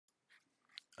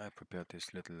I prepared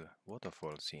this little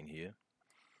waterfall scene here,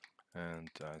 and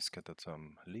I scattered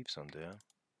some leaves on there,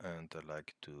 and I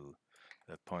like to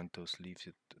point those leaves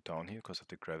down here because of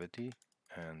the gravity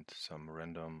and some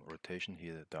random rotation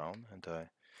here down, and I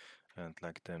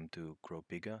like them to grow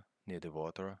bigger near the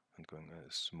water and going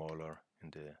smaller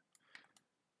in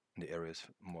the areas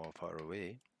more far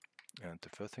away. And the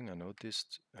first thing I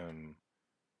noticed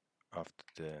after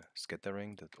the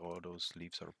scattering that all those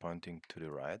leaves are pointing to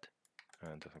the right,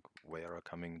 and I think, where are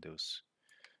coming those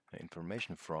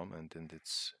information from? And then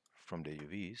it's from the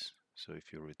UVs. So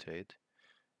if you rotate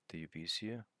the UVs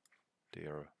here, they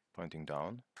are pointing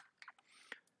down.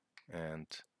 And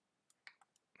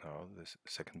now the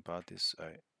second part is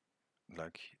I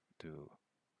like to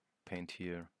paint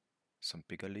here some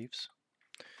bigger leaves,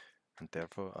 and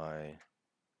therefore I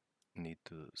need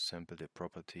to sample the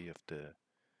property of the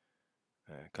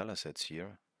color sets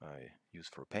here I use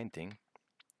for painting.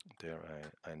 There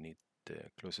I need the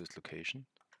closest location,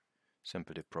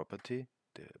 sample the property,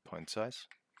 the point size,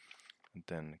 and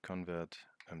then convert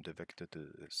the vector to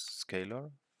a scalar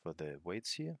for the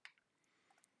weights here,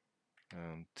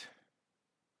 and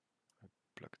I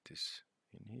plug this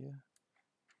in here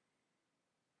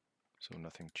so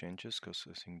nothing changes, because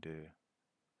I think the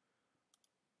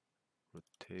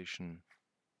rotation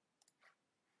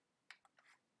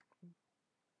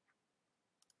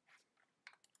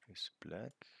is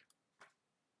black.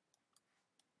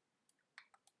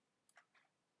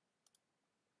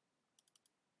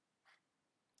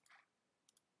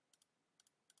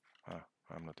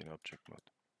 I'm not in object mode.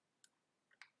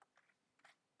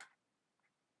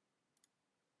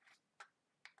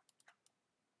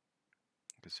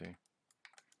 You can see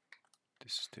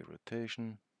this is the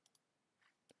rotation,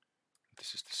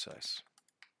 this is the size.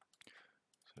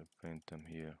 So I paint them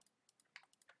here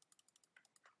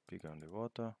bigger on the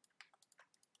water.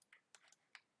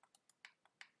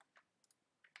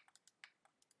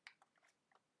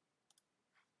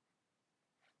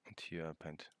 And here I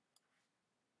paint,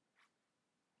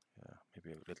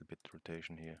 maybe a little bit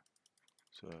rotation here.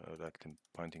 So I like them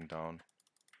pointing down,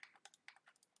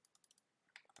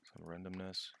 some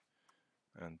randomness,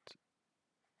 and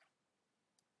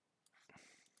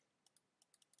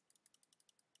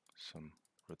some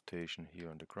rotation here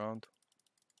on the ground.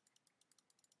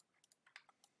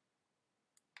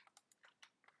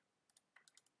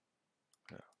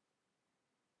 Yeah.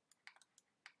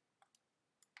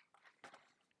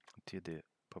 And here the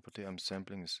property I'm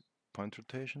sampling is point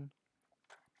rotation,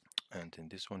 and in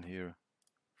this one here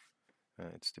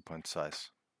it's the point size.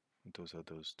 And those are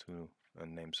those two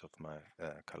names of my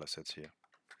color sets here.